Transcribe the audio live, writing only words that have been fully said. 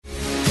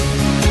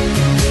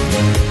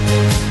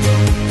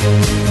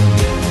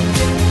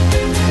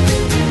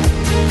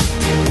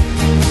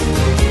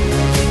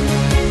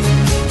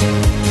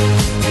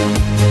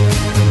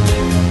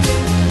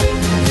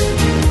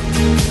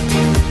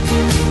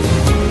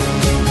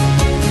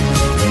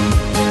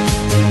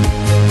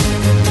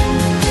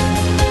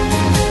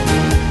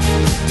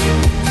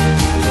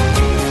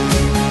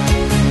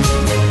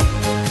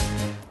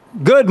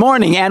Good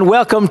morning and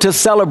welcome to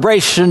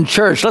Celebration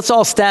Church. Let's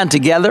all stand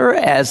together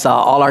as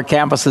all our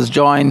campuses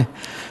join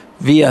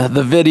via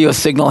the video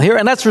signal here.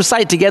 And let's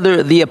recite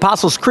together the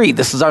Apostles' Creed.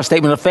 This is our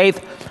statement of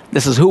faith.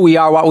 This is who we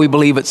are, what we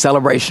believe at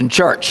Celebration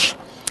Church.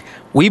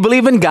 We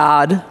believe in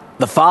God,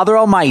 the Father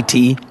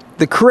Almighty,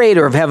 the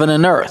creator of heaven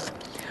and earth.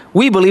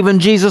 We believe in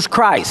Jesus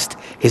Christ,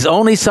 his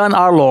only Son,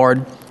 our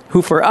Lord,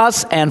 who for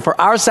us and for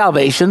our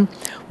salvation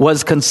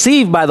was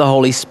conceived by the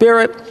Holy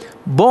Spirit,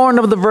 born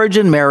of the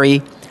Virgin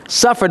Mary,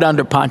 suffered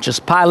under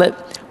Pontius Pilate,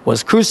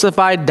 was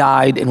crucified,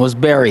 died, and was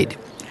buried.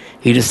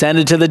 He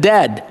descended to the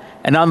dead,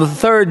 and on the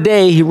third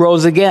day he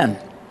rose again.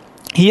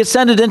 He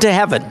ascended into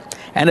heaven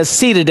and is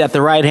seated at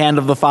the right hand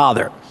of the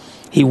Father.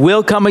 He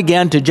will come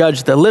again to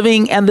judge the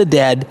living and the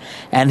dead,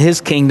 and his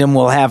kingdom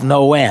will have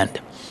no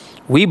end.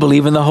 We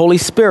believe in the Holy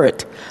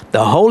Spirit,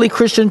 the holy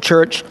Christian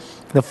church,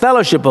 the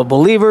fellowship of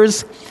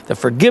believers, the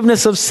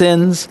forgiveness of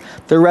sins,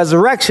 the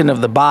resurrection of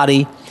the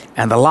body,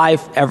 and the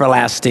life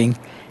everlasting.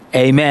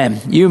 Amen.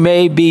 You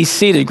may be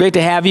seated. Great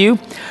to have you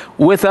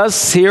with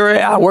us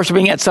here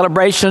worshiping at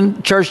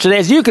Celebration Church today.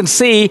 As you can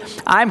see,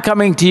 I'm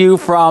coming to you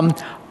from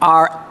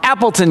our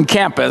Appleton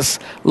campus,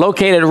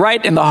 located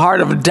right in the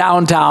heart of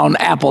downtown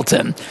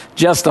Appleton,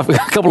 just a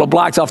couple of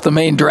blocks off the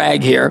main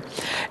drag here.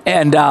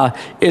 And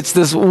it's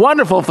this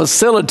wonderful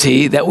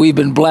facility that we've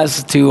been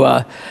blessed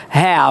to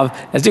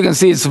have. As you can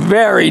see, it's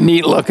very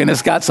neat looking.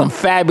 It's got some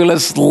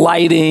fabulous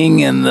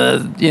lighting, and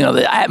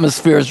the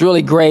atmosphere is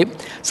really great.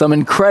 Some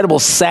incredible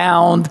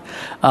sound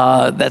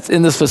that's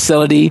in this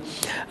facility.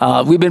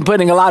 We've been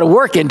putting a lot of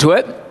work into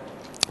it.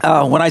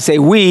 When I say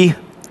we,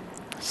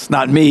 it's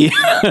not me,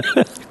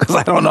 because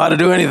I don't know how to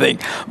do anything.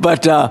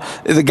 But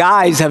the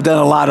guys have done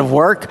a lot of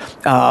work.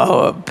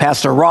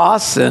 Pastor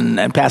Ross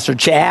and Pastor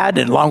Chad,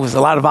 and along with a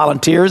lot of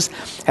volunteers,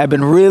 have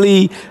been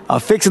really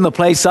fixing the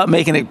place up,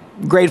 making it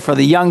great for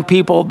the young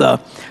people.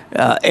 The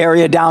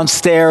area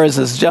downstairs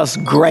is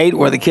just great,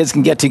 where the kids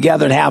can get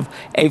together and have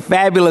a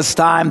fabulous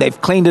time.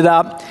 They've cleaned it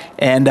up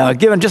and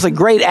given just a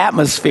great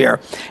atmosphere,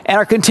 and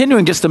are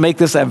continuing just to make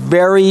this a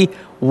very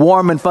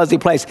warm and fuzzy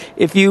place.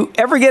 If you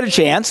ever get a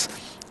chance,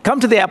 come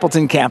to the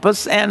Appleton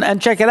campus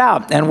and check it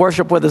out and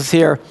worship with us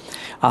here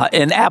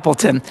in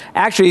Appleton.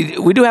 Actually,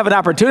 we do have an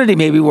opportunity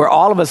maybe where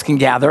all of us can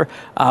gather.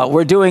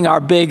 We're doing our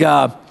big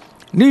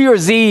New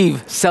Year's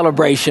Eve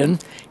celebration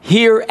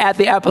here at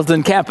the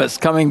Appleton campus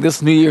coming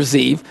this New Year's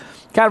Eve.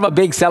 Kind of a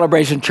big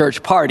Celebration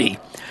Church party.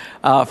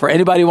 For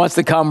anybody who wants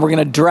to come, we're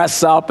going to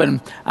dress up,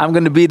 and I'm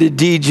going to be the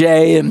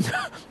DJ, and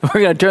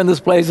we're going to turn this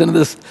place into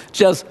this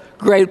just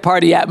great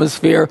party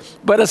atmosphere,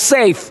 but a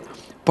safe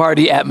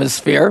party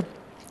atmosphere.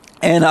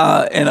 And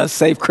in a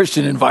safe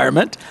Christian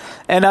environment.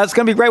 And it's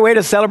going to be a great way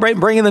to celebrate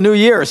and bring in the new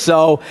year.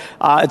 So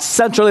it's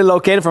centrally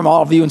located. From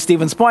all of you in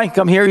Stevens Point,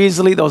 come here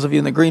easily. Those of you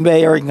in the Green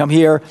Bay area can come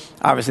here.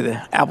 Obviously,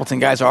 the Appleton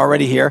guys are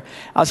already here.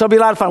 So it'll be a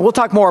lot of fun. We'll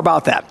talk more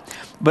about that.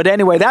 But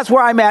anyway, that's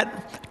where I'm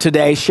at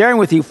today, sharing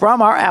with you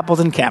from our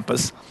Appleton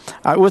campus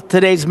with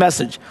today's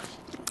message.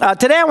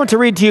 Today I want to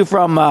read to you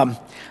from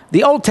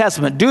the Old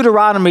Testament,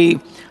 Deuteronomy,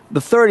 the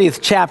 30th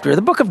chapter.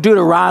 The book of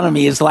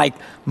Deuteronomy is like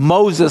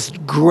Moses'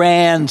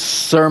 grand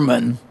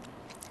sermon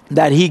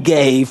that he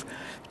gave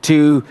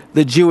to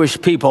the Jewish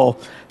people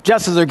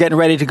just as they're getting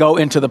ready to go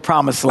into the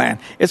promised land.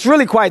 It's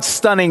really quite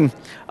stunning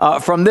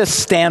from this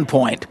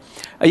standpoint.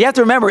 You have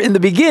to remember, in the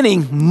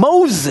beginning,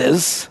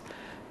 Moses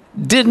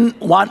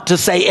didn't want to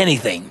say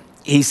anything.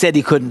 He said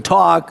he couldn't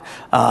talk.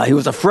 He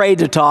was afraid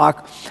to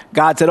talk.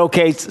 God said,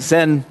 okay,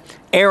 send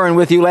Aaron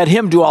with you, let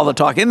him do all the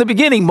talking. In the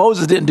beginning,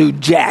 Moses didn't do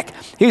jack.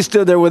 He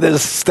stood there with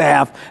his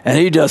staff, and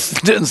he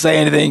just didn't say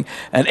anything,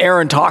 and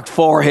Aaron talked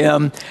for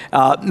him.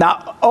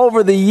 Now,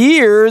 over the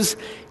years,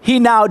 he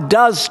now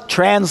does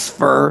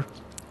transfer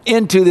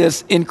into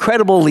this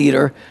incredible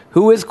leader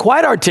who is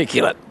quite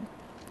articulate.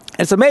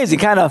 It's amazing,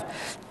 kind of,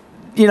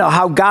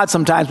 how God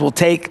sometimes will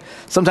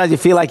sometimes you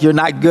feel like you're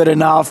not good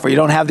enough or you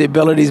don't have the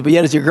abilities, but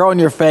yet as you grow in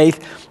your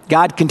faith,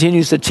 God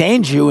continues to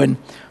change you. And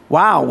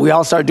wow, we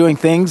all start doing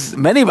things,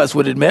 many of us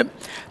would admit,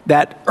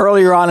 that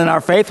earlier on in our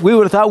faith, we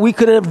would have thought we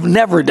could have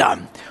never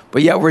done,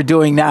 but yet we're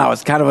doing now.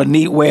 It's kind of a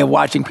neat way of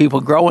watching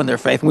people grow in their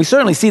faith. And we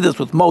certainly see this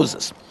with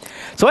Moses.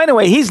 So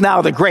anyway, he's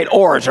now the great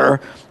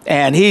orator,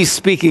 and he's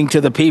speaking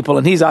to the people,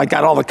 and he's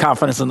got all the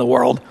confidence in the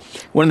world,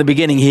 when in the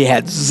beginning he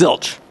had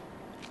zilch.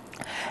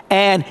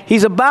 And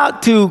he's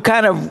about to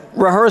kind of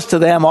rehearse to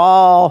them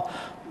all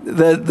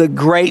the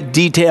great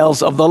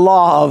details of the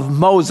law of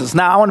Moses.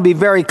 Now, I want to be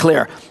very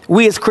clear.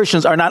 We as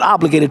Christians are not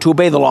obligated to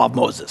obey the law of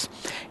Moses.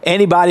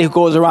 Anybody who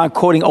goes around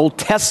quoting Old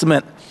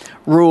Testament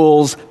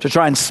rules to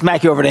try and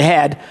smack you over the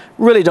head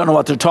really don't know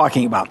what they're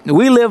talking about.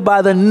 We live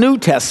by the New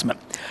Testament.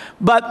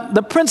 But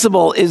the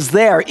principle is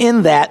there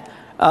in that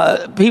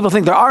people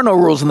think there are no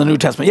rules in the New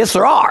Testament. Yes,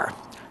 there are.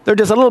 They're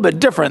just a little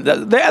bit different.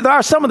 There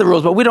are some of the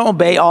rules, but we don't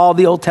obey all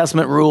the Old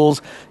Testament rules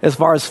as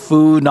far as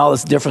food and all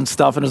this different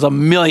stuff, and there's a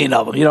million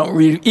of them. You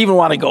don't even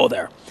want to go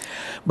there.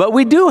 But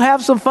we do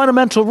have some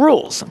fundamental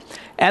rules,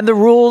 and the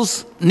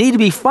rules need to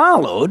be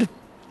followed,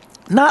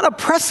 not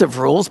oppressive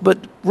rules, but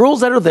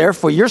rules that are there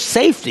for your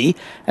safety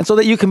and so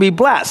that you can be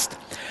blessed.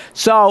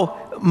 So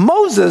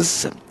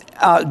Moses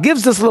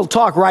gives this little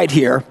talk right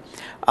here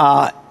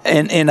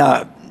in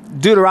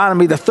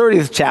Deuteronomy, the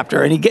 30th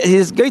chapter, and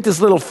he's got this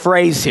little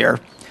phrase here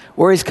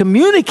where he's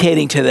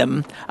communicating to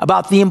them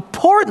about the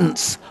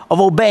importance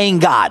of obeying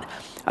God.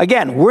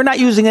 Again, we're not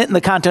using it in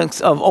the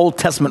context of Old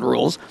Testament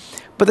rules,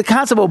 but the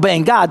concept of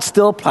obeying God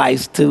still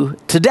applies to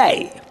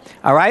today.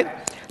 All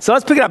right? So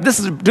let's pick it up. This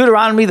is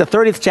Deuteronomy, the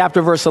 30th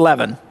chapter, verse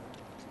 11.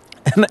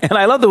 And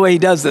I love the way he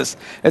does this.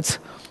 It's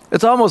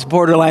almost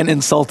borderline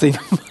insulting,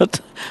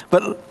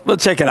 but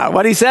check it out.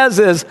 What he says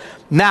is,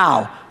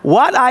 now,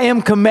 what I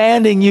am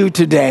commanding you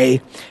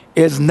today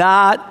is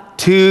not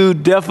too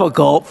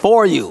difficult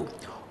for you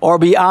or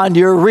beyond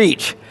your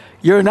reach.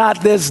 You're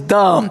not this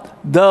dumb.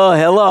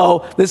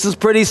 Hello. This is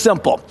pretty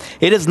simple.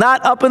 It is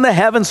not up in the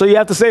heavens, so you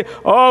have to say,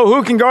 oh,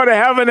 who can go to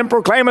heaven and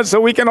proclaim it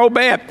so we can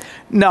obey it?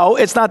 No,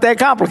 it's not that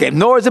complicated.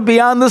 Nor is it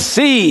beyond the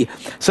sea,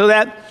 so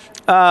that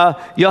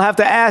you'll have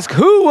to ask,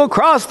 who will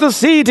cross the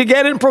sea to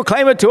get it and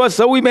proclaim it to us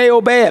so we may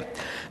obey it?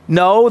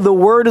 No, the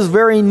word is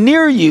very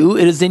near you.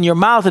 It is in your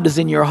mouth. It is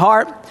in your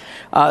heart,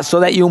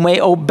 so that you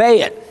may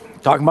obey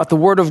it. Talking about the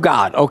word of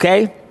God,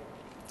 okay?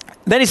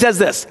 Then he says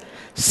this,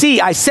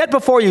 see, I set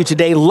before you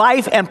today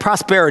life and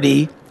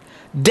prosperity,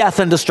 death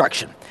and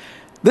destruction.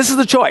 This is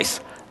the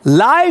choice.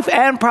 Life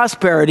and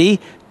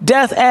prosperity,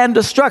 death and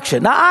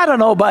destruction. Now, I don't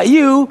know about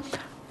you.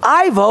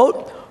 I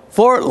vote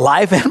for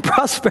life and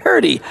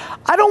prosperity.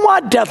 I don't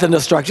want death and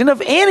destruction.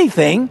 If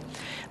anything,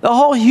 the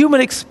whole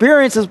human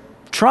experience is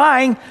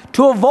trying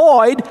to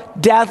avoid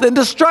death and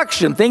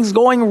destruction, things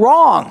going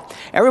wrong.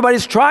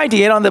 Everybody's trying to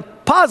get on the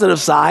positive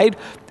side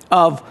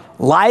of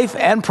life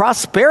and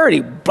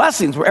prosperity,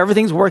 blessings where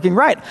everything's working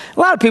right. A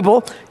lot of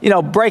people,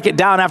 break it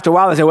down after a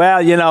while. They say,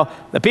 well,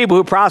 the people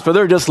who prosper,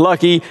 they're just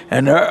lucky,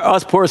 and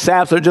us poor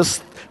saps are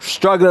just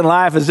struggling in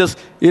life. It's just,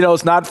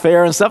 it's not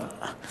fair and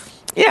stuff.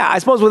 Yeah, I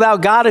suppose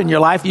without God in your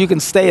life, you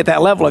can stay at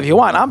that level if you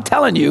want. I'm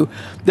telling you,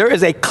 there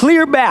is a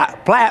clear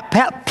path.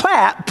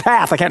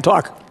 I can't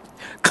talk.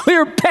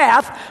 Clear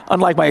path,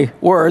 unlike my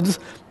words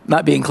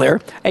not being clear,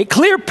 a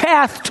clear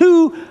path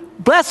to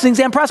blessings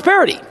and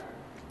prosperity.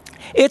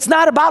 It's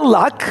not about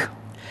luck.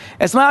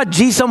 It's not,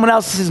 gee, someone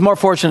else is more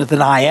fortunate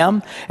than I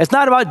am. It's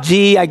not about,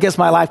 gee, I guess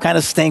my life kind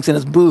of stinks and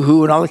it's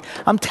boo-hoo and all that.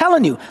 I'm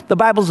telling you, the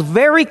Bible's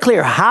very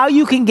clear how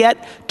you can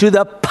get to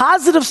the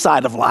positive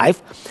side of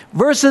life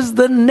versus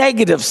the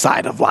negative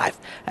side of life.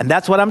 And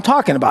that's what I'm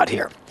talking about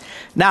here.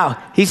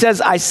 Now, he says,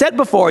 I set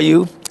before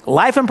you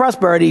life and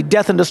prosperity,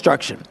 death and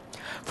destruction.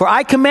 For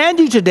I command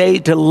you today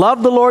to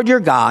love the Lord your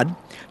God,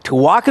 to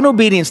walk in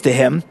obedience to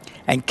him,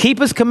 and keep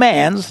his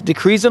commands,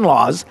 decrees, and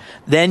laws,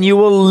 then you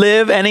will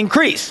live and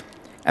increase.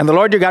 And the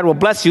Lord your God will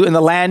bless you in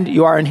the land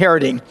you are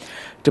inheriting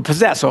to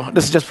possess. So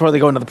this is just before they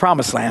go into the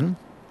promised land.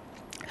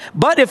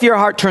 But if your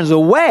heart turns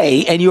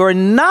away and you are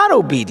not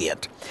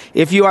obedient,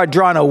 if you are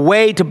drawn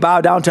away to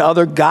bow down to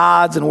other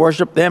gods and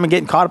worship them and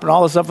getting caught up in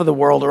all the stuff of the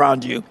world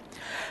around you,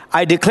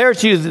 I declare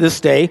to you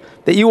this day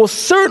that you will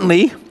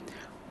certainly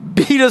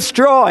be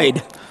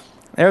destroyed.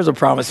 There's a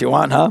promise you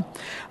want,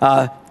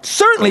 huh?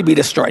 Certainly be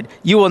destroyed.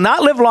 You will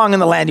not live long in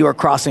the land you are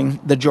crossing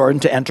the Jordan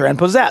to enter and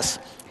possess.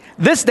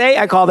 This day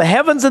I call the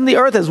heavens and the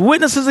earth as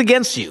witnesses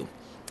against you,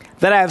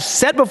 that I have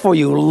set before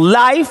you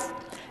life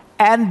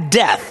and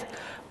death,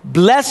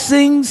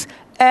 blessings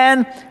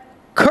and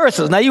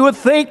curses. Now you would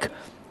think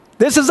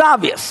this is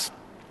obvious.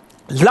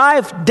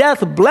 Life,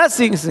 death,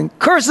 blessings and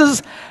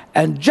curses,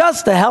 and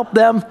just to help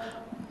them,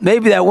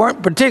 maybe that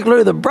weren't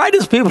particularly the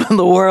brightest people in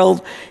the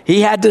world,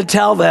 he had to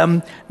tell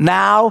them,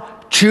 now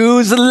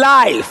choose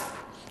life.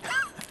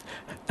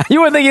 You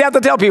wouldn't think you'd have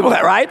to tell people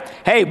that, right?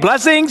 Hey,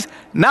 blessings,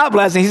 not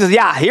blessings. He says,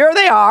 yeah, here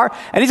they are.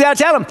 And he's got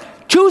to tell them,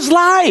 choose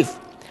life.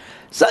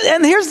 So,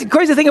 and here's the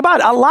crazy thing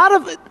about it. A lot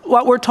of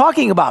what we're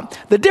talking about,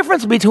 the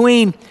difference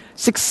between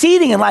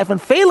succeeding in life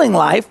and failing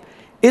life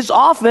is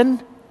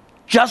often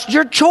just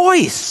your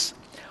choice.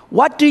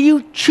 What do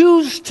you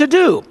choose to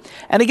do?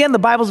 And again, the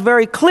Bible's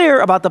very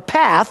clear about the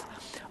path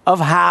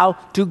of how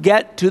to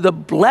get to the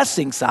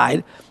blessing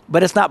side,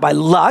 but it's not by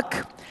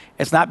luck.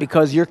 It's not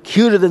because you're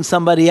cuter than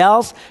somebody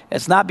else.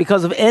 It's not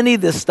because of any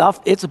of this stuff.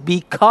 It's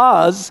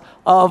because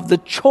of the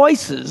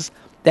choices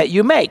that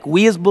you make.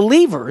 We as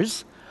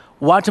believers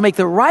want to make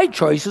the right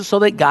choices so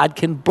that God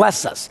can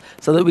bless us,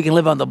 so that we can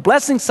live on the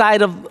blessing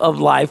side of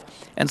life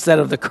instead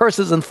of the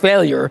curses and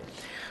failure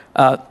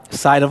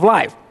side of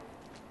life.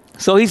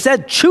 So he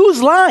said,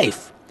 choose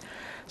life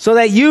so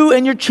that you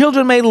and your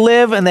children may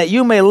live and that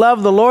you may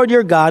love the Lord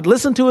your God,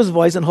 listen to his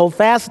voice and hold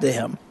fast to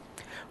him.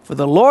 For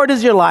the Lord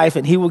is your life,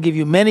 and he will give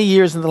you many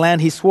years in the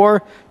land he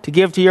swore to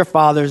give to your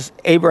fathers,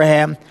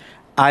 Abraham,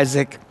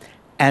 Isaac,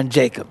 and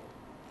Jacob.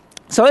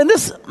 So in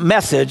this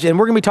message, and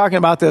we're going to be talking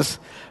about this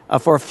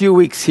for a few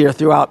weeks here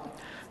throughout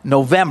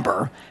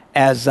November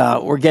as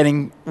we're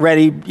getting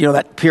ready,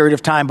 that period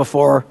of time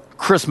before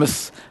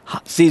Christmas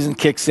season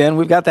kicks in.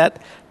 We've got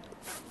that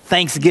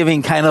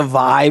Thanksgiving kind of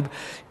vibe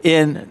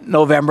in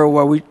November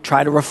where we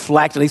try to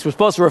reflect, at least we're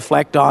supposed to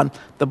reflect on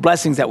the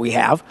blessings that we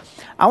have.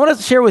 I want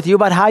to share with you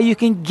about how you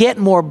can get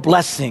more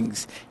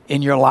blessings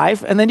in your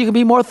life, and then you can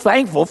be more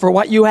thankful for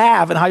what you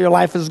have and how your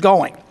life is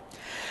going.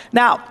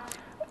 Now,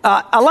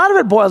 a lot of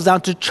it boils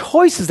down to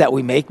choices that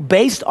we make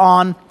based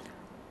on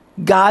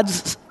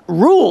God's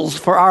rules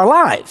for our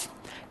lives.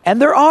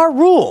 And there are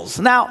rules.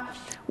 Now,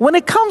 when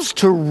it comes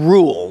to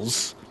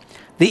rules,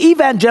 the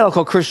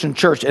evangelical Christian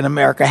church in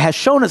America has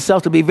shown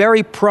itself to be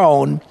very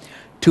prone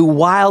to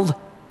wild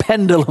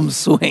pendulum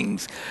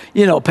swings.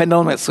 You know,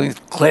 pendulum swings,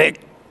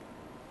 click,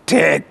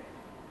 tick,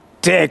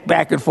 tick,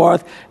 back and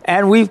forth.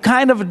 And we've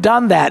kind of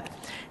done that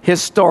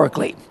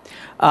historically.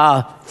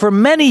 For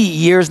many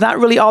years, not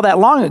really all that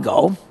long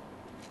ago,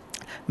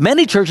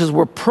 many churches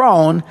were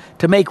prone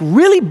to make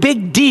really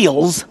big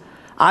deals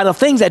out of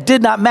things that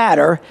did not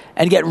matter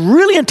and get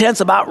really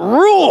intense about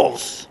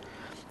rules.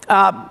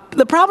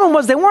 The problem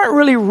was they weren't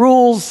really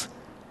rules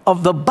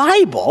of the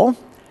Bible.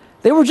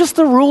 They were just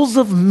the rules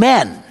of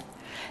men.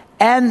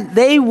 And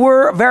they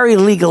were very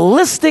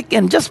legalistic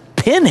and just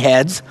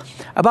pinheads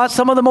about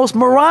some of the most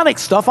moronic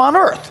stuff on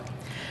earth.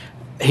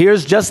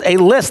 Here's just a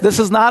list. This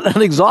is not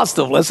an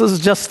exhaustive list. This is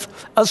just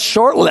a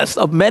short list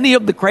of many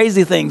of the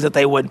crazy things that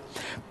they would.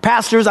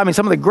 Pastors, some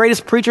of the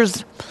greatest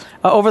preachers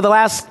over the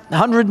last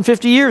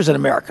 150 years in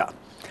America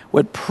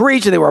would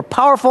preach, and they were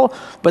powerful,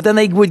 but then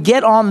they would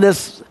get on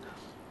this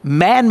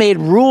man-made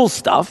rule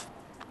stuff.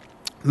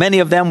 Many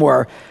of them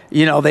were,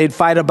 they'd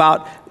fight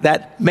about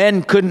that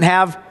men couldn't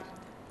have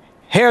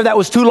hair that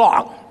was too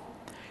long.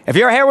 If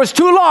your hair was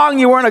too long,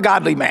 you weren't a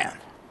godly man.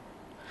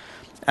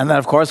 And then,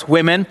 of course,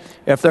 women,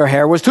 if their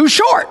hair was too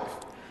short,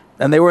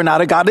 then they were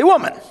not a godly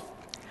woman.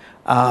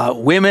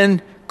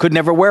 Women could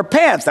never wear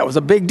pants. That was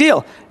a big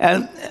deal.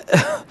 And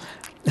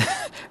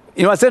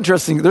it's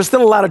interesting. There's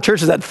still a lot of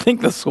churches that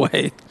think this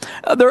way.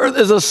 There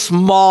is a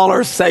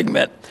smaller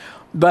segment.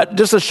 But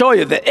just to show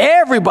you that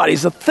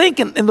everybody's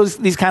thinking in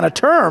these kind of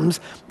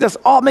terms, just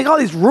make all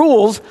these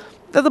rules,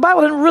 that the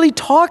Bible didn't really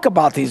talk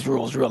about these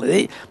rules,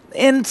 really.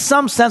 In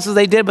some senses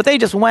they did, but they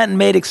just went and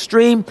made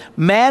extreme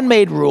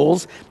man-made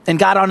rules and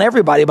got on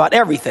everybody about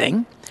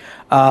everything.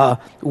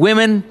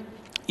 Women,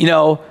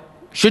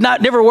 should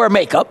never wear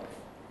makeup.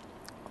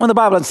 When the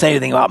Bible doesn't say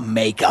anything about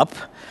makeup,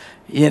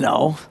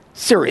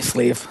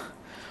 seriously, if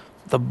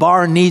the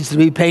barn needs to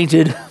be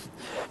painted,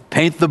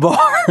 paint the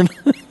barn.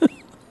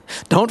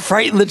 Don't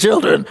frighten the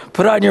children.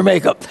 Put on your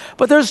makeup.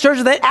 But there's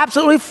churches that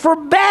absolutely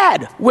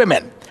forbade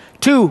women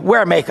to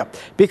wear makeup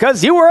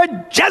because you were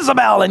a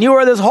Jezebel and you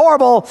were this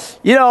horrible,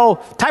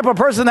 type of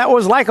person that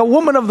was like a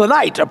woman of the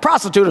night, a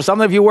prostitute or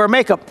something if you wear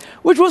makeup,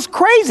 which was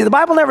crazy. The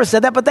Bible never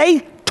said that, but they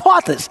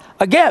taught this.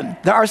 Again,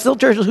 there are still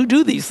churches who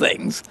do these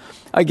things.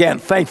 Again,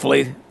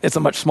 thankfully, it's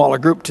a much smaller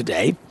group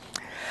today.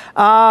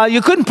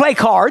 You couldn't play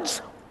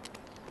cards,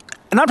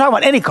 and I'm talking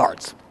about any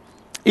cards.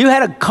 You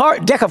had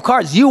a deck of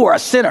cards, you were a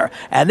sinner,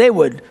 and they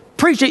would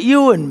preach at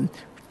you and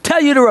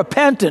tell you to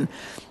repent, and,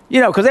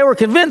 because they were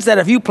convinced that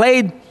if you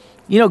played,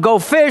 go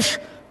fish,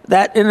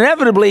 that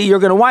inevitably you're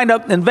going to wind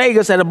up in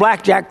Vegas at a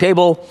blackjack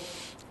table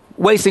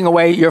wasting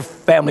away your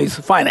family's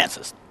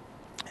finances.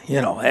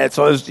 And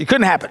so it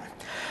couldn't happen.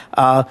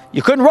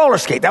 You couldn't roller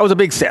skate. That was a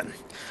big sin.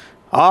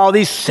 All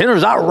these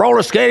sinners out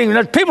roller skating.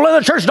 People in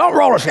the church don't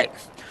roller skate.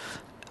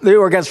 They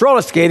were against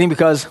roller skating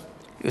because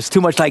it was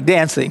too much like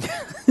dancing.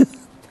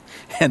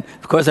 And,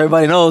 of course,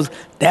 everybody knows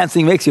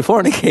dancing makes you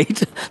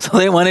fornicate. So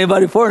they didn't want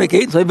anybody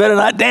fornicating, so you better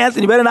not dance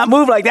and you better not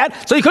move like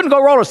that. So you couldn't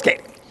go roller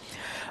skating.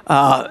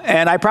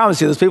 And I promise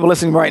you, there's people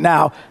listening right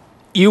now,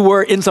 you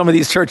were in some of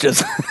these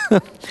churches.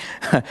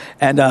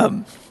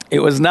 And it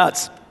was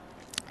nuts.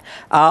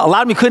 A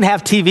lot of them couldn't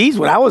have TVs.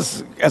 When I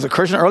was, as a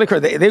Christian, early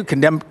Christian, they would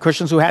condemn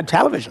Christians who had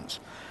televisions.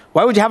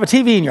 Why would you have a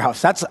TV in your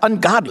house? That's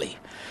ungodly.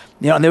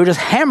 And they would just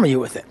hammer you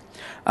with it.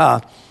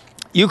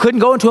 You couldn't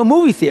go into a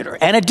movie theater,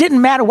 and it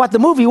didn't matter what the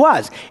movie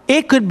was.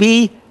 It could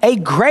be a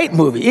great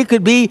movie. It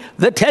could be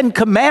the Ten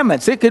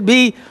Commandments. It could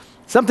be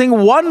something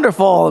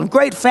wonderful and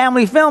great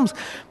family films.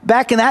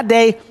 Back in that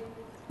day,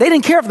 they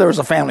didn't care if there was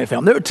a family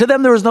film. To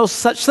them, there was no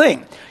such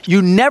thing.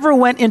 You never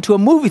went into a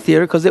movie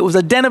theater because it was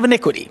a den of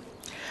iniquity.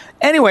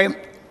 Anyway,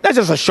 that's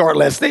just a short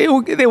list. They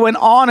went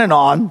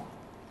on,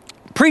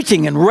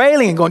 preaching and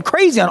railing and going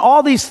crazy on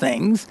all these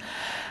things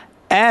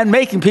and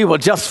making people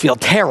just feel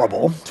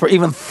terrible for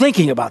even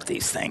thinking about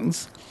these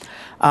things.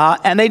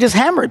 And they just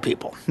hammered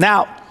people.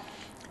 Now,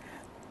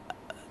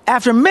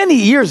 after many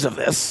years of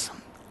this,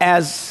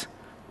 as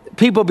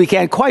people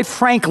began, quite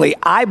frankly,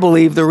 I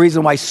believe the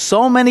reason why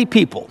so many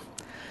people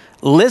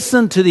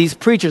listened to these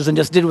preachers and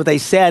just did what they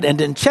said and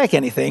didn't check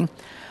anything,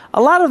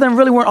 a lot of them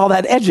really weren't all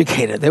that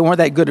educated. They weren't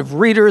that good of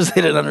readers. They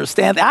didn't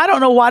understand. I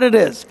don't know what it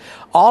is.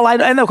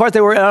 And of course,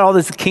 they were all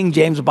this King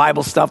James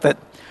Bible stuff that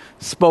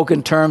spoke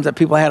in terms that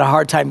people had a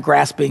hard time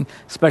grasping,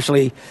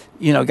 especially,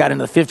 got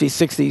into the 50s,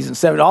 60s, and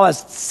 70s. All that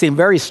seemed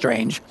very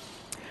strange.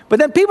 But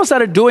then people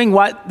started doing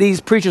what these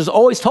preachers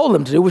always told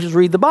them to do, which is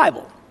read the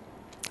Bible.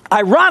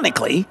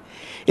 Ironically,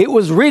 it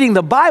was reading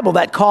the Bible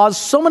that caused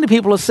so many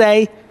people to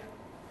say,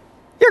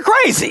 "You're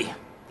crazy."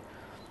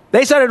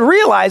 They started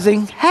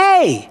realizing,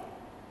 hey,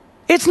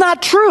 it's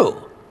not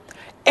true.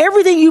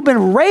 Everything you've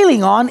been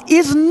railing on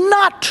is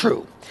not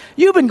true.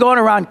 You've been going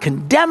around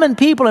condemning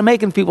people and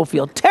making people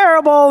feel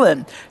terrible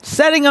and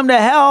sending them to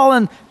hell,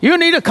 and you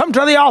need to come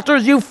to the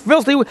altars, you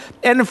filthy.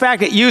 And in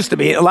fact, it used to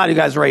be, a lot of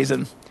you guys raised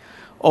in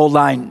old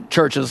line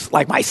churches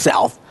like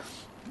myself,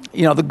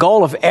 you know, the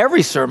goal of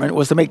every sermon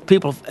was to make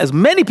people, as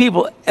many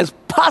people as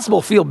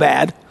possible, feel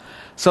bad,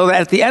 so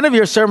that at the end of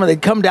your sermon,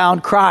 they'd come down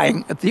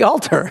crying at the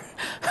altar.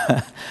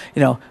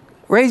 You know,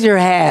 raise your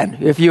hand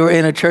if you were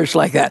in a church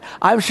like that.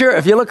 I'm sure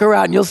if you look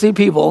around, you'll see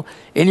people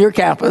in your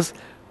campus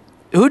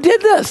who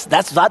did this.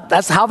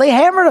 That's how they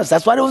hammered us.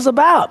 That's what it was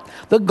about.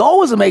 The goal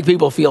was to make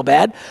people feel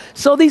bad.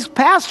 So these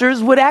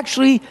pastors would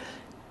actually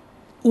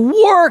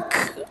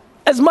work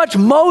as much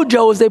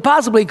mojo as they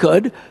possibly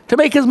could to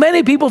make as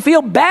many people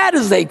feel bad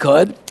as they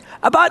could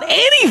about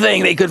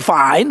anything they could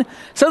find,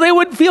 so they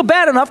wouldn't feel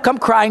bad enough come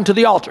crying to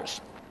the altars.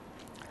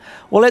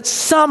 Well, at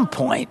some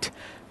point,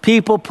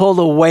 people pulled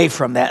away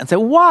from that and said,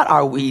 what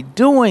are we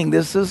doing?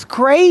 This is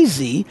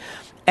crazy.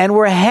 And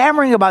we're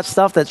hammering about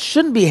stuff that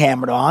shouldn't be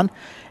hammered on.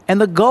 And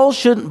the goal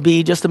shouldn't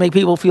be just to make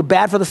people feel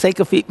bad for the sake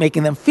of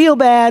making them feel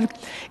bad.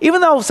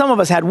 Even though some of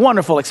us had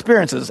wonderful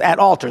experiences at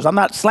altars. I'm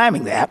not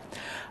slamming that.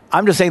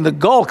 I'm just saying the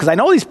goal, because I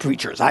know these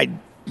preachers. I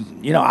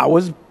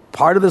was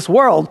part of this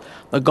world.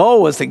 The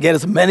goal was to get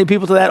as many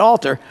people to that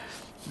altar.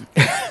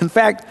 In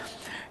fact,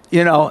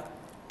 you know,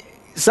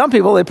 some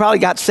people, they probably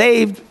got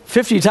saved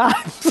 50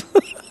 times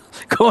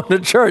going to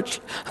church.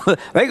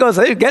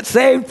 They get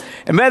saved,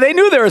 and man, they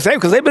knew they were saved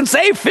because they've been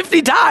saved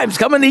 50 times,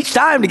 coming each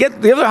time to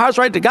give their hearts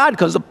right to God,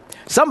 because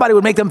somebody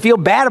would make them feel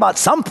bad about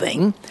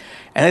something,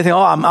 and they think,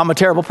 oh, I'm a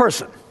terrible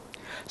person.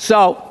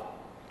 So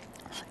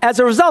as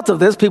a result of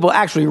this, people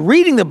actually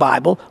reading the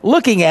Bible,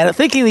 looking at it,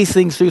 thinking these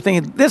things through,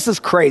 thinking, this is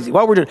crazy,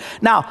 what we're doing.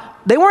 Now,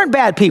 they weren't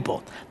bad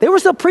people. They were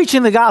still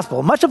preaching the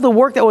gospel. Much of the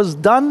work that was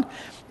done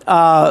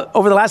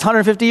over the last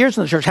 150 years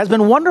in the church has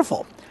been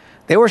wonderful.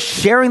 They were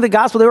sharing the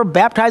gospel. They were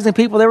baptizing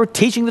people. They were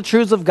teaching the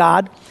truths of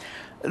God.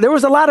 There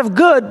was a lot of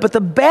good, but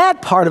the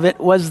bad part of it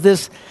was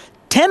this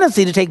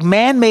tendency to take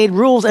man-made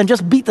rules and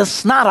just beat the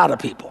snot out of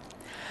people.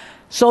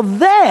 So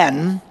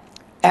then,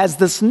 as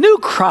this new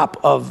crop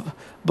of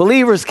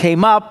believers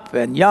came up,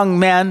 and young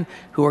men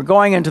who were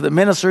going into the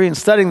ministry and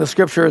studying the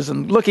scriptures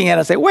and looking at it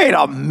and say, wait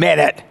a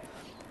minute,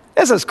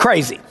 this is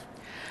crazy.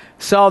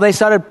 So they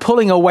started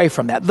pulling away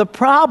from that. The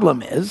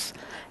problem is,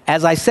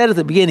 as I said at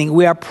the beginning,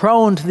 we are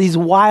prone to these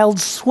wild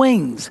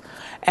swings.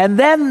 And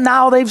then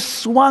now they've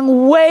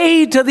swung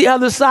way to the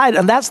other side,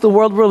 and that's the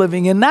world we're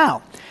living in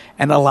now.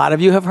 And a lot of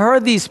you have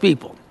heard these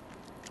people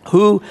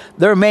who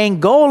their main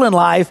goal in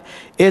life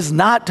is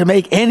not to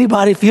make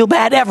anybody feel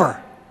bad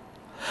ever.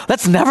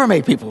 Let's never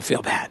make people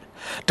feel bad.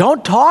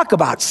 Don't talk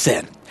about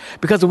sin,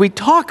 because if we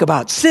talk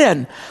about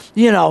sin,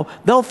 you know,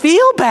 they'll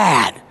feel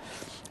bad.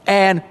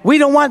 And we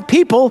don't want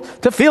people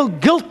to feel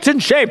guilt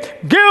and shame.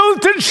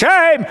 Guilt and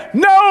shame.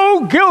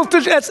 No guilt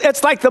and shame.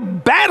 It's like the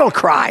battle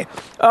cry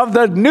of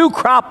the new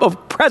crop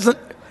of present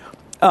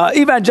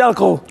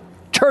evangelical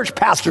church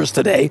pastors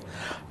today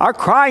are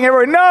crying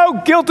everywhere,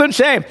 no guilt and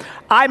shame.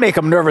 I make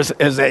them nervous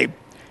as a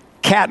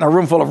cat in a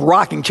room full of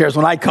rocking chairs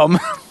when I come.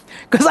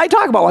 Because I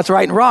talk about what's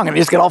right and wrong, and they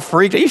just get all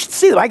freaked. You should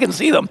see them. I can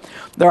see them.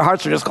 Their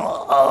hearts are just going,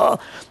 oh.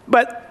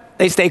 But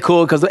they stay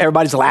cool because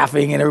everybody's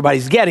laughing and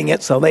everybody's getting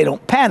it, so they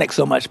don't panic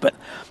so much. But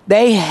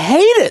they hate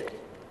it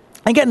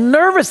and get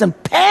nervous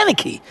and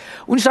panicky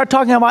when you start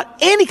talking about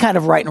any kind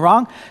of right and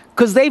wrong,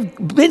 because they've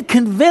been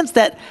convinced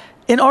that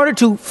in order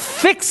to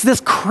fix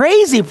this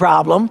crazy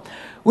problem,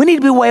 we need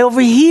to be way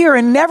over here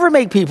and never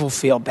make people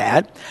feel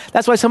bad.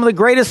 That's why some of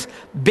the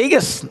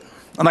biggest, I'm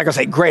not going to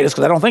say greatest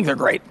because I don't think they're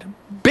great,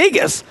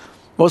 biggest,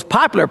 most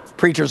popular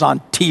preachers on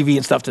TV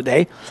and stuff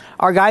today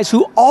are guys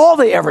who all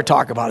they ever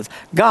talk about is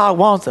God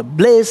wants to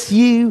bless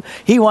you.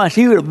 He wants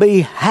you to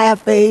be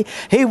happy.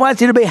 He wants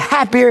you to be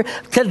happier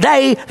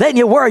today than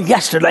you were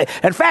yesterday.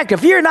 In fact,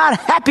 if you're not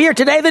happier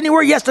today than you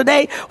were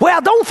yesterday, well,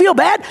 don't feel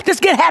bad.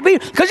 Just get happy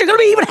because you're going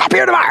to be even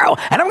happier tomorrow.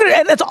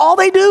 And that's all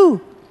they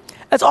do.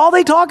 That's all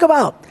they talk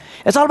about.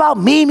 It's all about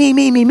me, me,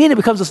 me, me, me. And it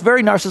becomes this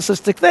very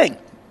narcissistic thing.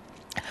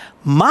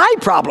 My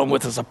problem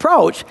with this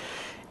approach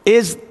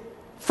is,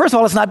 first of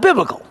all, it's not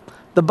biblical.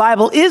 The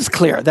Bible is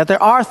clear that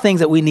there are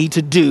things that we need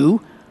to do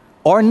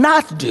or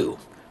not do,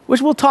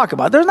 which we'll talk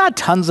about. There's not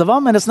tons of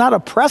them, and it's not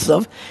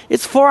oppressive.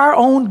 It's for our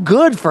own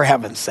good, for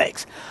heaven's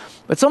sakes.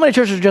 But so many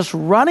churches are just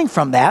running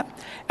from that,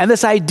 and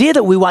this idea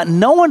that we want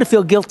no one to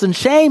feel guilt and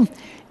shame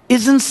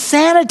is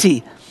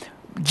insanity.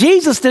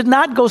 Jesus did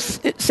not go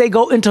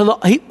into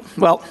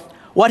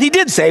what he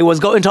did say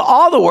was go into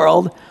all the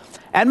world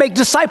and make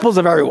disciples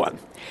of everyone.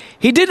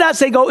 He did not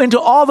say go into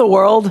all the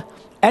world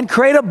and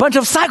create a bunch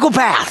of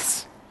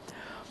psychopaths.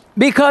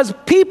 Because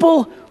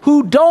people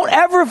who don't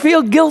ever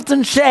feel guilt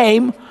and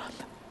shame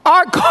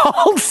are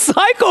called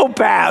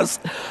psychopaths.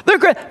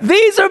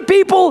 These are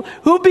people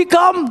who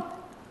become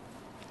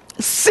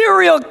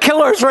serial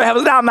killers for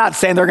heaven. Now, I'm not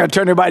saying they're going to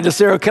turn everybody into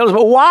serial killers,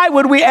 but why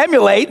would we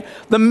emulate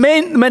the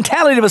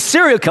mentality of a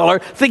serial killer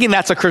thinking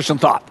that's a Christian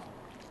thought?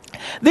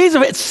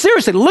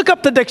 Seriously, look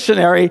up the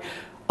dictionary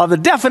of the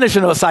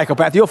definition of a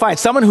psychopath. You'll find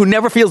someone who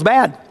never feels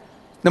bad,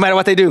 no matter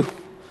what they do.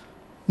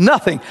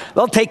 Nothing.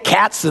 They'll take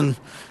cats and,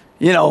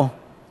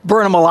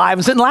 burn them alive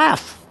and sit and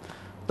laugh.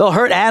 They'll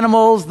hurt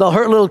animals. They'll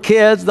hurt little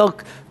kids. They'll,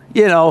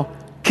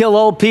 kill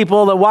old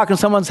people. They'll walk in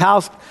someone's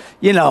house,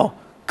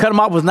 cut them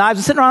up with knives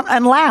and sit around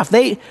and laugh.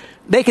 They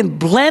can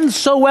blend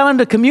so well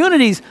into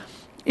communities.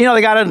 They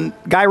got a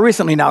guy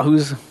recently now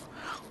who's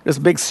this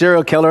big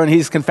serial killer, and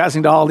he's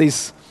confessing to all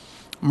these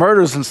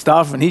murders and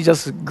stuff, and he's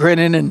just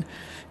grinning and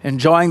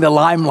enjoying the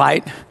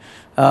limelight.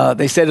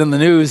 They said in the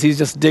news he's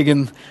just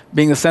digging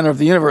being the center of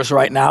the universe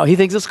right now. He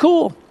thinks it's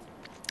cool.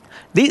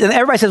 And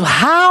everybody says,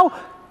 how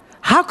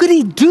could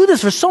he do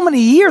this for so many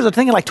years? I'm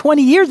thinking like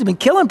 20 years he's been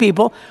killing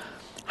people.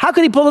 How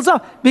could he pull this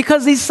off?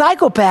 Because these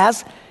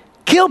psychopaths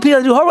kill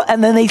people, do horrible,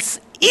 and then they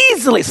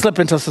easily slip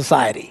into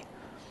society.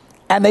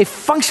 And they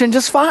function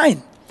just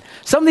fine.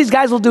 Some of these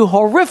guys will do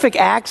horrific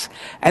acts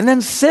and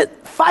then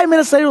sit 5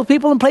 minutes later with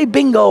people and play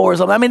bingo or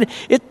something. I mean,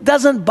 it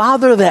doesn't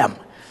bother them.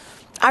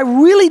 I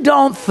really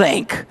don't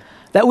think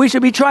that we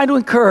should be trying to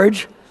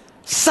encourage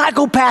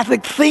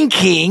psychopathic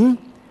thinking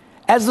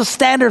as the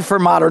standard for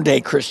modern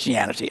day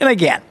Christianity. And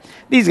again,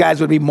 these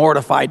guys would be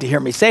mortified to hear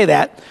me say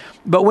that.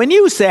 But when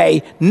you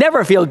say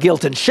never feel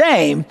guilt and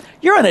shame,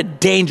 you're in a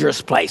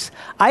dangerous place.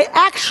 I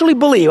actually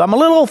believe, I'm a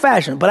little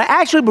old-fashioned, but I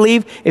actually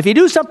believe if you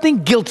do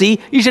something guilty,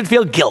 you should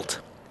feel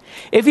guilt.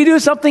 If you do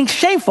something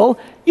shameful,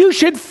 you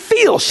should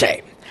feel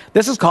shame.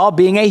 This is called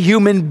being a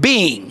human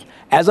being,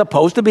 as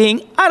opposed to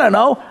being,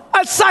 a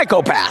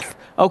psychopath,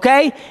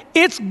 okay?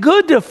 It's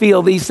good to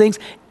feel these things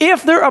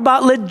if they're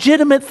about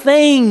legitimate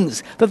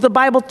things that the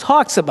Bible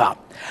talks about.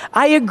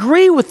 I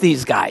agree with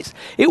these guys.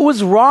 It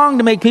was wrong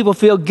to make people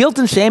feel guilt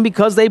and shame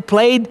because they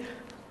played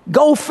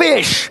Go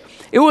Fish.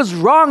 It was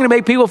wrong to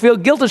make people feel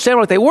guilt and shame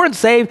like they weren't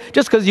saved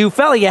just because you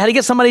felt like you had to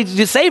get somebody to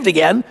get saved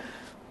again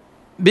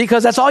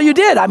because that's all you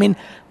did. I mean,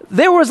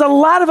 there was a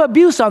lot of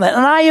abuse on that,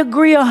 and I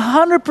agree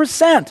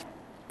 100%.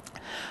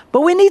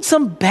 But we need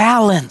some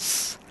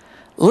balance.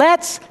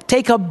 Let's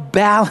take a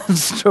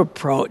balanced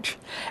approach,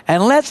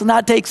 and let's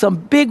not take some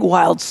big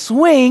wild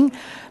swing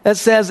that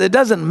says it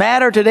doesn't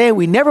matter today.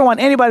 We never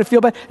want anybody to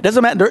feel bad. It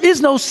doesn't matter. There is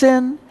no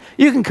sin.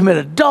 You can commit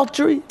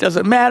adultery. It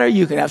doesn't matter.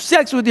 You can have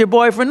sex with your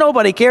boyfriend.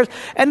 Nobody cares.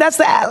 And that's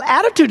the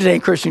attitude today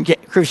in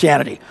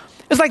Christianity.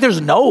 It's like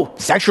there's no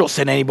sexual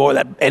sin anymore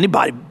that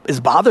anybody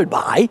is bothered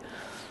by.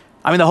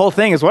 I mean, the whole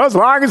thing is, well, as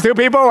long as two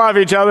people love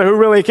each other, who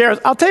really cares?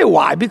 I'll tell you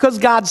why. Because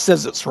God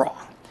says it's wrong.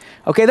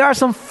 Okay, there are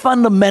some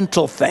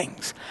fundamental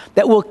things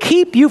that will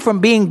keep you from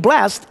being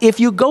blessed if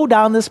you go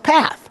down this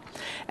path.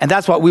 And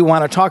that's what we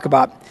want to talk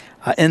about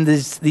in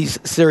these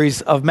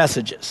series of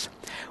messages.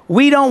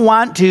 We don't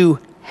want to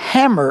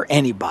hammer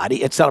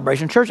anybody at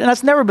Celebration Church, and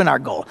that's never been our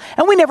goal.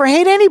 And we never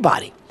hate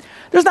anybody.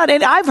 There's not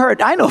any,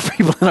 I know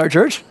people in our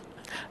church,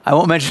 I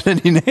won't mention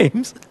any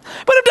names,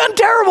 but have done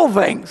terrible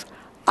things.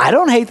 I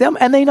don't hate them,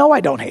 and they know I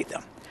don't hate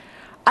them.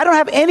 I don't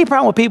have any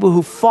problem with people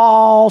who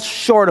fall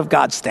short of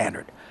God's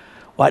standard.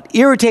 What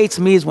irritates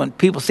me is when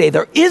people say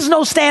there is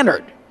no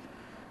standard.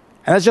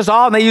 And that's just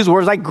all, and they use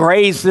words like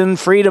grace and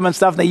freedom and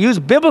stuff. And they use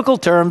biblical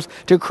terms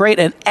to create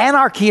an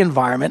anarchy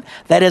environment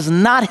that is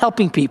not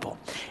helping people.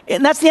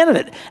 And that's the end of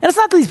it. And it's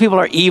not that these people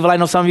are evil. I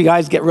know some of you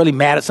guys get really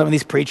mad at some of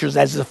these preachers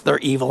as if they're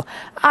evil.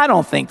 I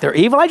don't think they're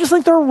evil. I just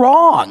think they're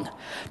wrong.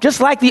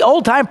 Just like the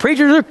old-time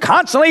preachers are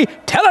constantly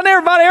telling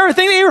everybody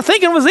everything they were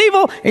thinking was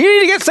evil, and you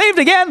need to get saved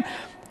again.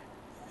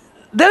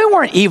 They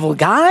weren't evil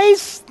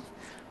guys,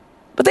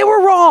 but they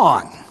were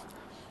wrong.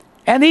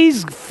 And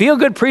these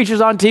feel-good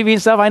preachers on TV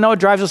and stuff, I know it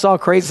drives us all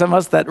crazy, some of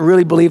us that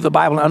really believe the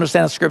Bible and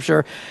understand the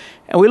Scripture,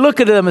 and we look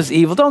at them as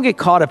evil. Don't get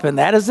caught up in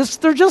that.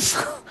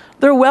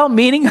 They're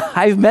well-meaning.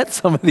 I've met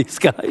some of these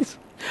guys.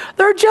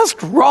 They're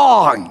just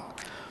wrong,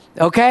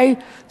 okay?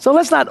 So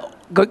let's not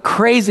go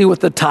crazy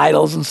with the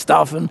titles and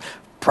stuff and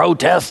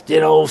protest,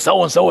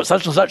 so-and-so at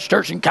such and such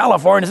church in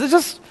California. So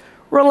just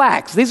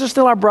relax. These are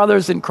still our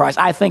brothers in Christ.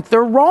 I think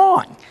they're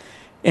wrong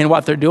in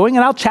what they're doing,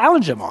 and I'll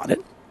challenge them on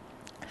it.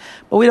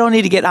 But we don't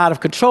need to get out of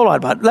control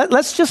about it.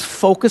 Let's just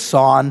focus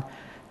on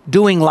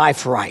doing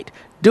life right,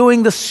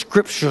 doing the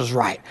Scriptures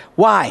right.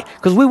 Why?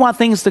 Because we want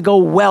things to go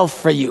well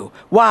for you.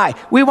 Why?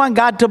 We want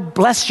God to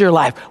bless your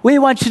life. We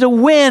want you to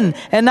win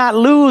and not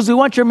lose. We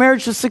want your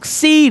marriage to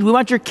succeed. We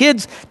want your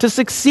kids to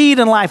succeed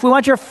in life. We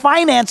want your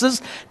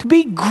finances to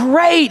be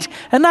great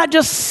and not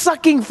just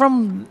sucking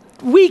from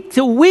week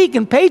to week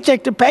and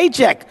paycheck to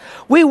paycheck.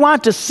 We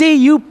want to see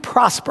you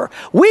prosper.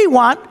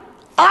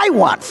 I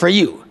want for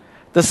you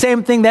the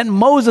same thing that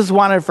Moses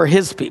wanted for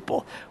his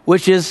people,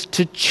 which is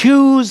to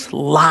choose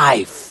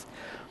life,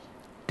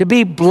 to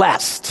be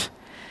blessed.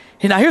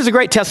 Now, here's a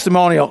great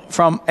testimonial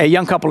from a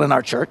young couple in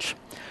our church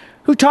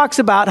who talks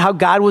about how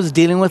God was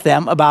dealing with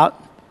them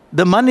about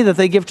the money that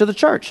they give to the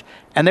church.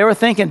 And they were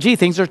thinking, gee,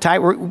 things are tight.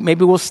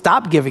 Maybe we'll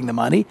stop giving the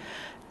money.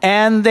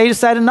 And they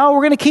decided, no,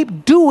 we're going to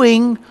keep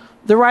doing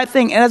the right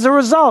thing. And as a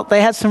result,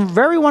 they had some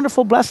very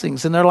wonderful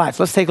blessings in their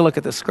life. Let's take a look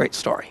at this great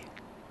story.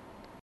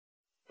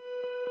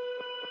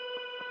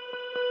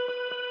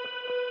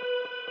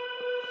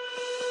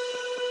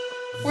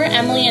 We're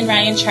Emily and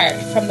Ryan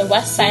Chart from the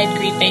West Side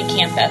Green Bay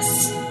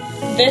campus.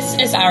 This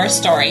is our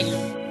story.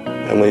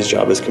 Emily's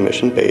job is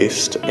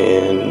commission-based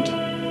and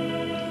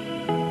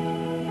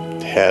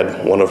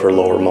had one of her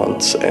lower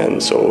months,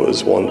 and so it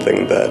was one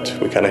thing that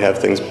we kind of have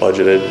things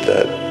budgeted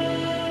that,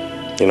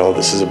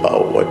 this is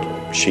about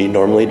what she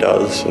normally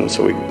does, and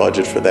so we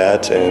budget for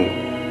that,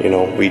 and,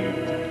 we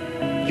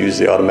use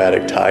the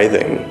automatic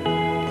tithing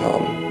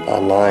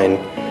online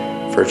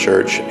for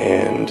church,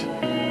 and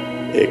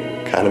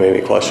it kind of made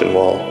me question,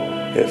 well,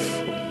 if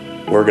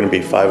we're going to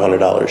be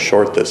 $500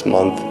 short this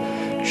month,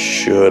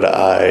 should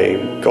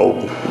I go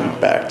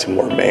back to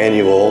more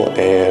manual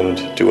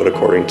and do it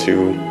according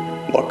to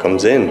what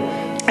comes in?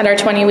 At our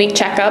 20-week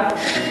checkup,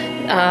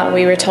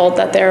 we were told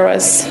that there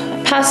was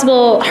a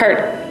possible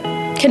heart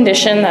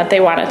condition that they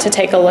wanted to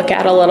take a look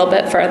at a little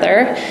bit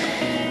further.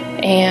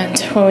 And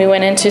when we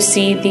went in to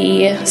see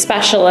the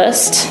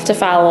specialist to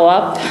follow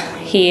up,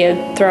 he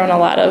had thrown a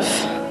lot of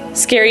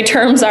scary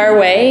terms our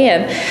way,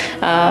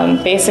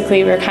 and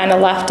basically we were kind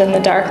of left in the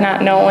dark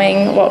not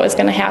knowing what was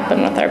going to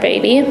happen with our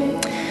baby.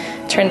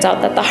 Turns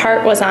out that the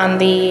heart was on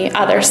the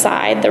other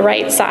side, the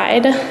right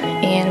side,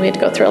 and we had to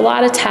go through a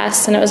lot of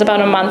tests, and it was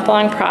about a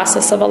month-long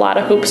process of a lot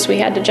of hoops we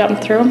had to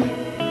jump through.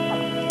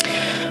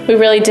 We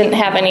really didn't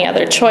have any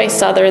other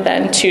choice other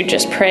than to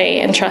just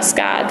pray and trust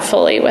God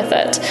fully with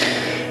it.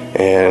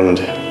 And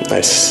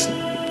I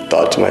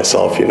thought to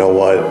myself, you know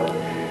what?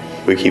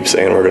 We keep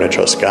saying we're going to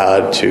trust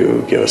God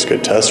to give us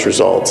good test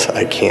results.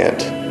 I can't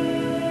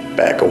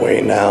back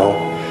away now.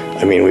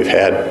 I mean, we've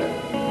had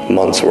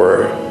months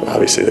where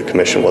obviously the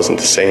commission wasn't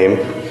the same,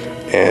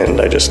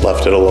 and I just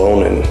left it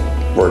alone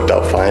and worked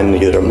out fine.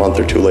 Either a month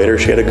or two later,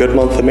 she had a good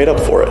month that made up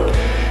for it.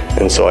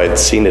 And so I'd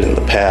seen it in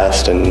the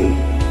past and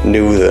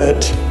knew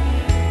that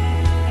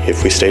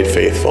if we stayed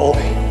faithful,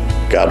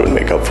 God would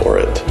make up for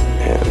it.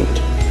 And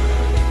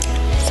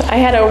so I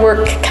had a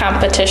work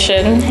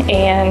competition,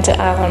 and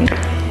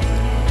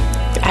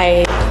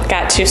I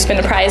got to spin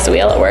a prize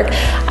wheel at work.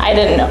 I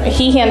didn't know.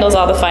 He handles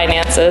all the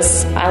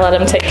finances. I let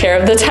him take care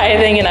of the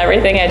tithing and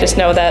everything. I just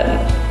know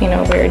that, we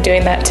were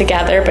doing that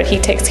together, but he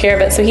takes care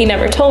of it. So he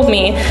never told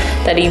me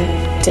that he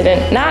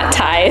didn't not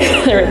tithe,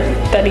 or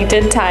that he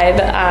did tithe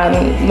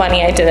on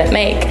money I didn't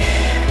make.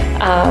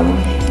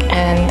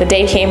 And the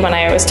day came when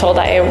I was told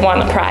I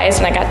won a prize,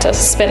 and I got to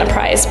spin a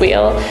prize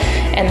wheel.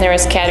 And there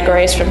was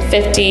categories from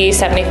 $50,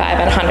 $75,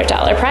 and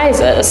 $100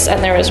 prizes.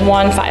 And there was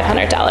one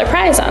 $500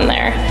 prize on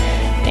there.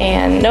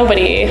 And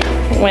nobody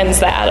wins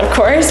that, of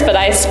course, but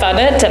I spun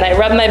it, and I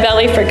rubbed my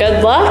belly for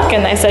good luck,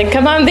 and I said,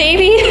 "Come on,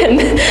 baby,"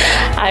 and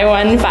I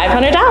won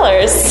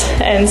 $500.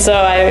 And so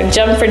I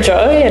jumped for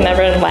joy, and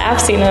everyone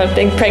laughed, seeing a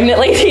big pregnant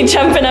lady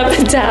jumping up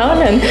and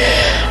down. And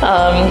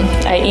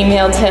I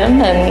emailed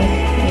him,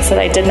 and he said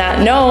I did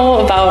not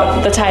know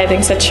about the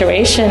tithing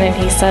situation, and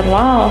he said,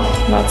 "Wow,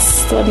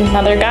 that's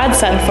another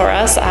godsend for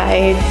us.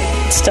 I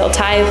still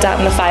tithed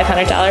on the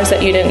 $500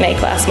 that you didn't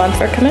make last month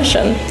for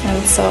commission."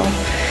 And so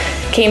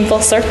came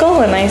full circle,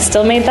 and I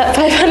still made that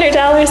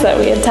 $500 that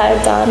we had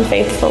tithed on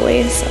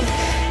faithfully. So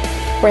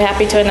we're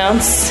happy to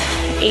announce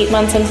 8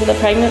 months into the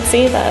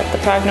pregnancy that the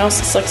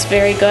prognosis looks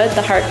very good.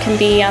 The heart can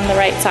be on the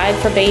right side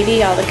for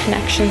baby. All the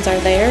connections are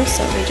there.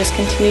 So we just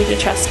continue to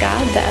trust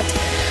God that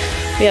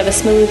we have a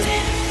smooth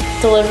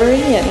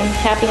delivery and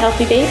happy,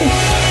 healthy baby.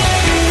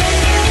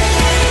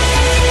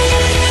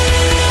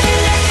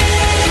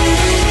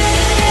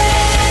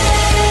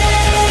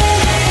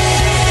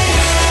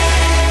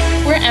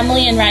 We're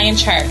Emily and Ryan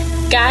Sharp.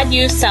 God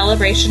used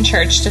Celebration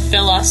Church to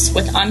fill us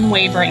with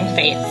unwavering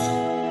faith.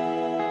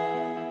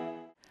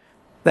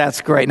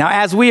 That's great. Now,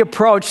 as we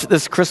approach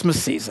this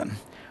Christmas season,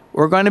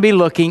 we're going to be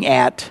looking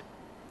at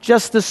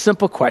just this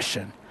simple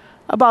question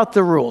about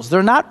the rules.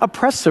 They're not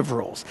oppressive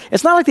rules.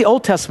 It's not like the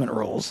Old Testament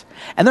rules,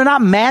 and they're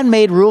not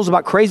man-made rules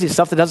about crazy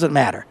stuff that doesn't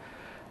matter.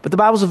 But the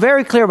Bible's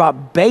very clear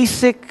about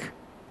basic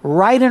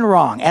right and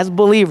wrong as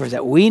believers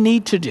that we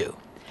need to do.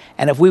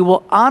 And if we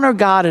will honor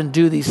God and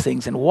do these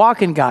things and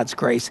walk in God's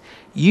grace,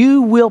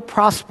 you will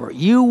prosper,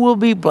 you will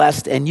be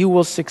blessed, and you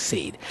will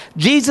succeed.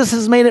 Jesus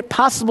has made it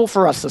possible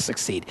for us to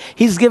succeed.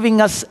 He's giving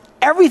us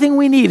everything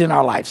we need in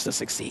our lives to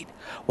succeed.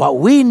 What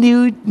we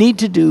need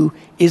to do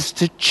is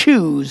to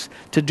choose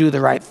to do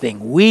the right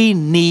thing. We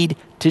need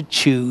to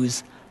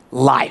choose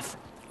life.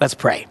 Let's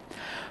pray.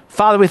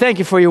 Father, we thank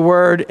you for your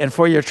word and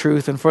for your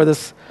truth and for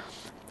this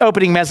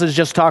opening message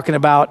just talking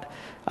about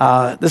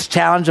this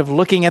challenge of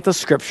looking at the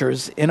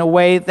scriptures in a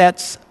way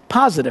that's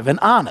positive and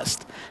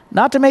honest,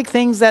 not to make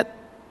things that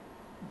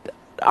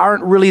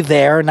aren't really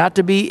there, not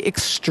to be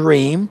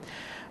extreme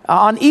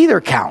on either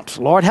count.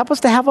 Lord, help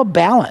us to have a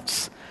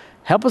balance.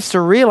 Help us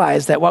to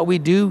realize that what we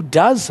do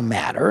does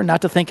matter,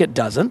 not to think it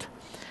doesn't.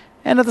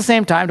 And at the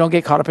same time, don't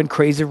get caught up in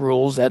crazy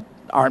rules that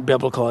aren't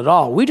biblical at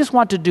all. We just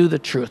want to do the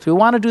truth. We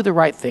want to do the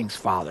right things,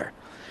 Father.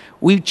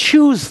 We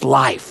choose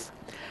life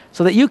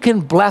so that you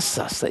can bless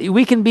us, that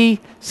we can be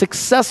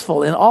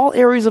successful in all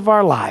areas of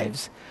our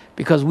lives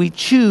because we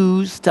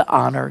choose to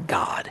honor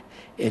God.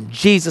 In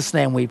Jesus'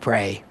 name we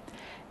pray.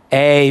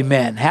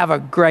 Amen. Have a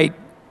great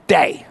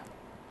day.